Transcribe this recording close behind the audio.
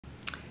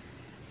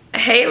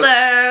Hey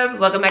loves,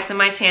 welcome back to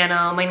my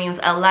channel. My name is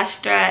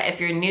Alesstrah.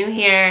 If you're new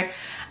here,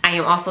 I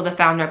am also the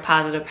founder of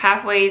Positive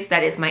Pathways.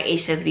 That is my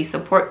HSV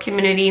support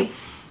community.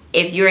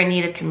 If you're in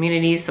need of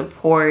community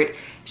support,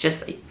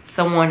 just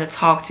someone to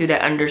talk to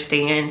that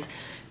understands,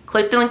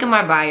 click the link in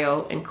my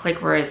bio and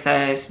click where it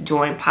says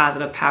join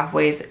Positive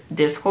Pathways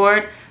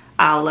Discord.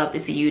 I'll love to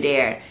see you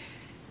there.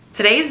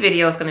 Today's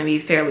video is going to be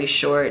fairly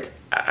short.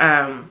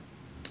 I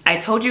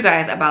told you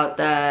guys about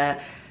the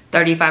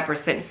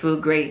 35%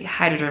 food grade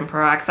hydrogen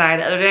peroxide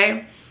the other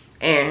day,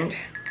 and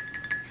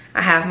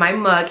I have my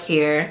mug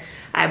here.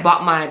 I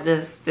bought my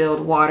distilled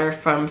water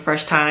from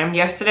Fresh Time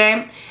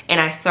yesterday, and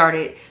I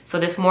started. So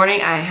this morning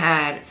I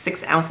had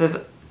 6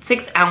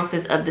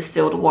 ounces of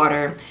distilled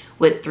water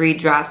with 3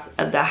 drops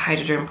of the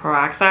hydrogen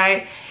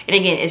peroxide. And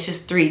again, it's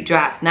just 3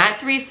 drops, not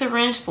 3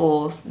 syringe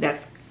fulls.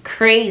 That's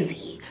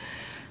crazy.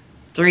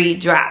 3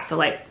 drops. So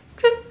like,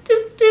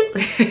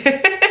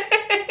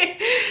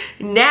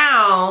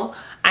 now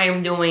I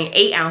am doing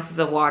 8 ounces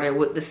of water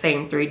with the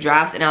same 3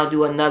 drops, and I'll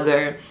do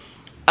another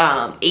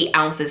 8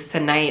 ounces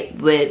tonight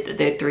with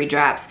the 3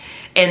 drops.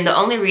 And the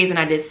only reason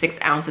I did 6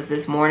 ounces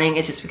this morning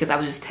is just because I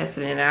was just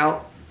testing it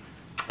out.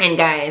 And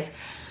guys,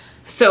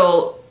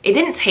 so it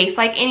didn't taste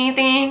like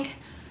anything,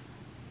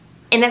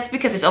 and that's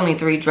because it's only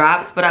 3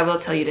 drops. But I will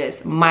tell you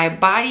this, my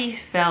body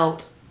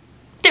felt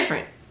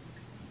different,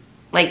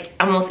 like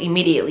almost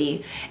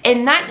immediately,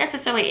 and not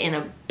necessarily in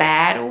a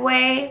bad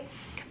way.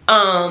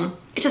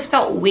 It just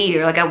felt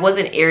weird. Like I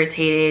wasn't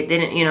irritated,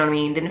 didn't, you know what I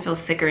mean, didn't feel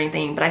sick or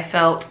anything, but I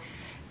felt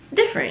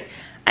different.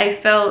 I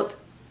felt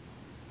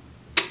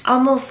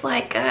almost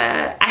like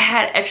I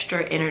had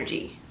extra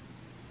energy.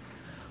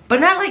 But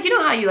not like, you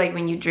know how you like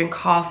when you drink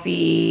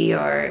coffee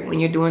or when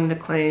you're doing the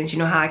cleanse, you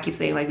know how I keep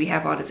saying like we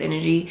have all this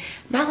energy?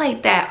 Not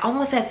like that,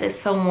 almost as if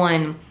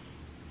someone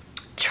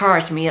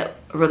charged me up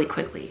really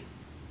quickly.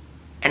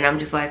 And I'm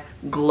just like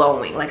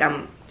glowing, like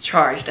I'm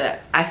charged up.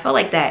 I felt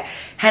like that.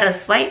 Had a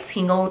slight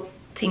tingling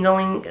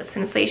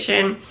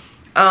sensation.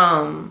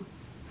 But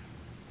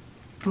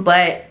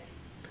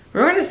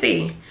we're gonna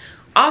see.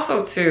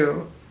 Also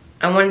too,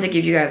 I wanted to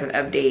give you guys an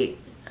update.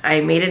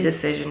 I made a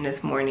decision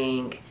this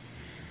morning.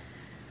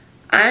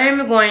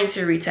 I'm going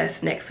to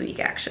retest next week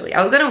actually.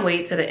 I was gonna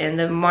wait to the end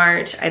of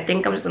March. I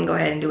think I'm just gonna go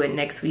ahead and do it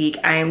next week.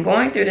 I am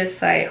going through this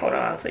site. Hold on,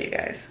 I'll tell you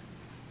guys.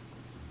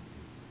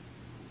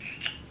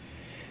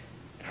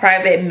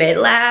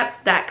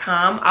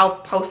 privatemedlabs.com. I'll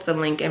post a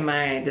link in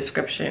my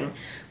description.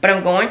 But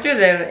I'm going through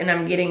them and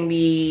I'm getting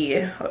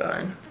the, hold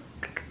on.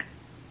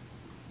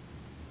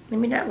 Let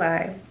me not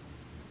lie.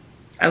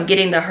 I'm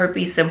getting the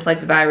herpes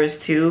simplex virus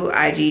 2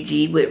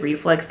 IgG with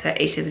reflex to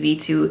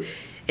HSV2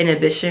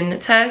 inhibition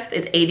test.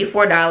 It's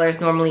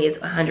 $84. Normally it's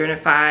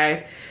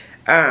 $105.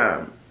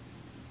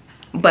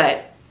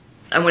 But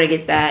I'm going to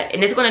get that,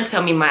 and it's going to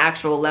tell me my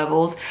actual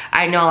levels.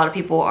 I know a lot of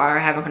people are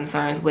having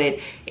concerns with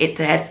it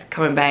test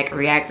coming back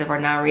reactive or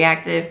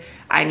non-reactive.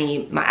 I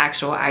need my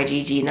actual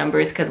IgG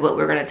numbers, because what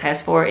we're going to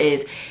test for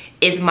is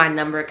my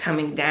number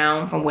coming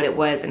down from what it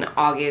was in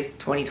August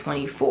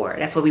 2024.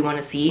 That's what we want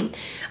to see.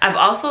 I've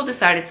also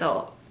decided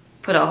to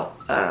put a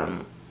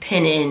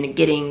pin in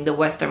getting the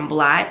Western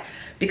blot,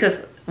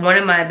 because one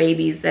of my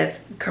babies that's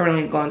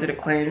currently going through the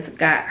cleanse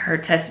got her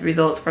test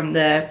results from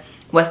the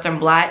Western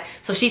blot.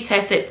 So she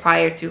tested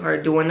prior to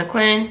her doing the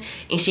cleanse,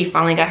 and she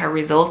finally got her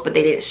results, but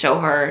they didn't show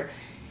her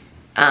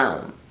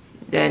the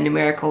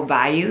numerical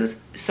values.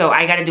 So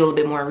I got to do a little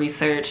bit more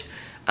research.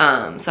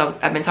 So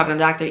I've been talking to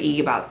Dr. E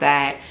about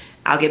that.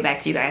 I'll get back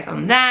to you guys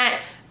on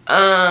that.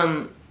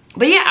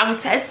 But yeah, I'm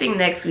testing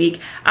next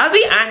week. I'll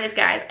be honest,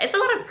 guys, it's a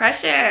lot of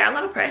pressure,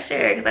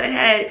 because I done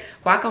had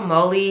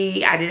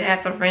guacamole, I did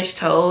have some French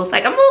toast.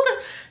 Like I'm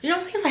looking, you know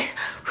what I'm saying? It's like,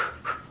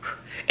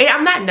 and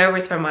I'm not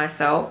nervous for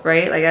myself,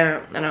 right? Like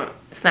I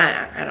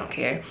don't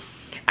care.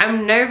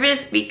 I'm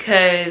nervous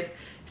because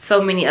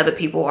so many other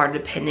people are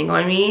depending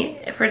on me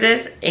for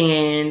this,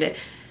 and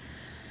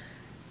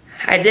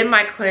I did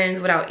my cleanse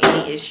without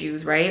any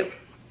issues, right?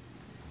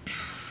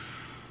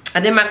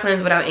 I did my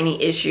cleanse without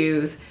any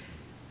issues,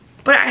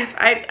 but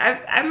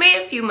I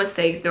made a few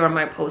mistakes during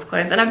my post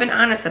cleanse, and I've been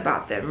honest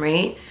about them,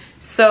 right?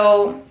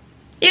 So,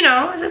 you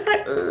know, it's just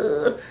like,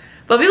 ugh.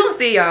 But we gonna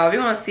see, y'all. We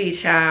gonna see,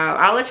 child.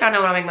 I'll let y'all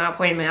know when I make my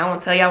appointment. I won't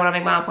tell y'all when I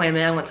make my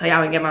appointment. I'm gonna tell y'all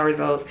when I get my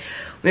results.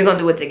 We're gonna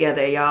do it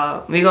together,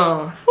 y'all. We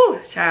gonna, whew,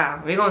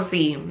 child. We gonna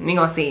see. We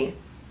gonna see.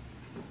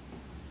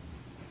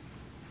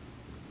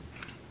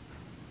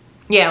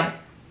 Yeah.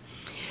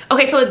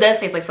 Okay, so it does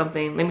taste like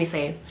something. Let me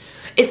say.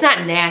 It's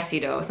not nasty,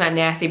 though. It's not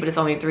nasty, but it's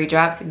only 3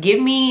 drops. Give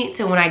me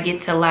to when I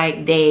get to,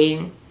 like,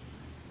 day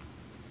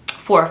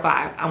 4 or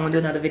 5. I want to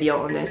do another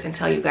video on this and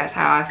tell you guys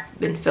how I've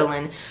been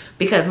feeling,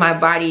 because my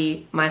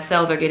body, my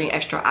cells are getting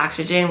extra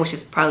oxygen, which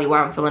is probably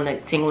why I'm feeling the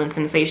tingling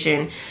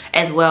sensation,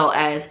 as well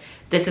as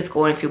this is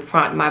going to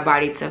prompt my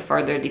body to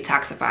further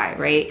detoxify,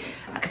 right?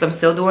 Because I'm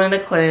still doing the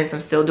cleanse,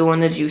 I'm still doing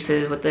the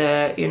juices with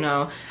the, you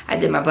know, I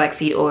did my black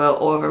seed oil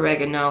of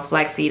oregano,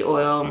 flaxseed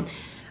oil,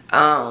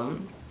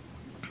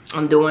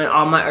 I'm doing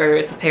all my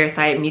herbs, the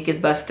Parasite Mucus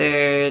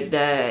Buster,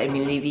 the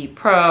Immunity V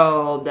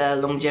Pro, the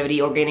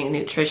Longevity Organic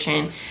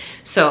Nutrition.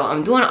 So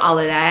I'm doing all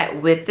of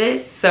that with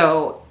this.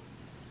 So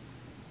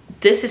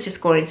this is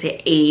just going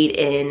to aid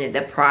in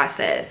the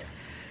process.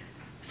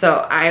 So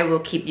I will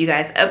keep you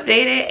guys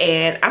updated,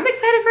 and I'm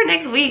excited for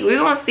next week. We're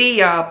gonna see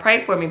y'all.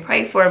 Pray for me,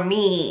 pray for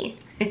me.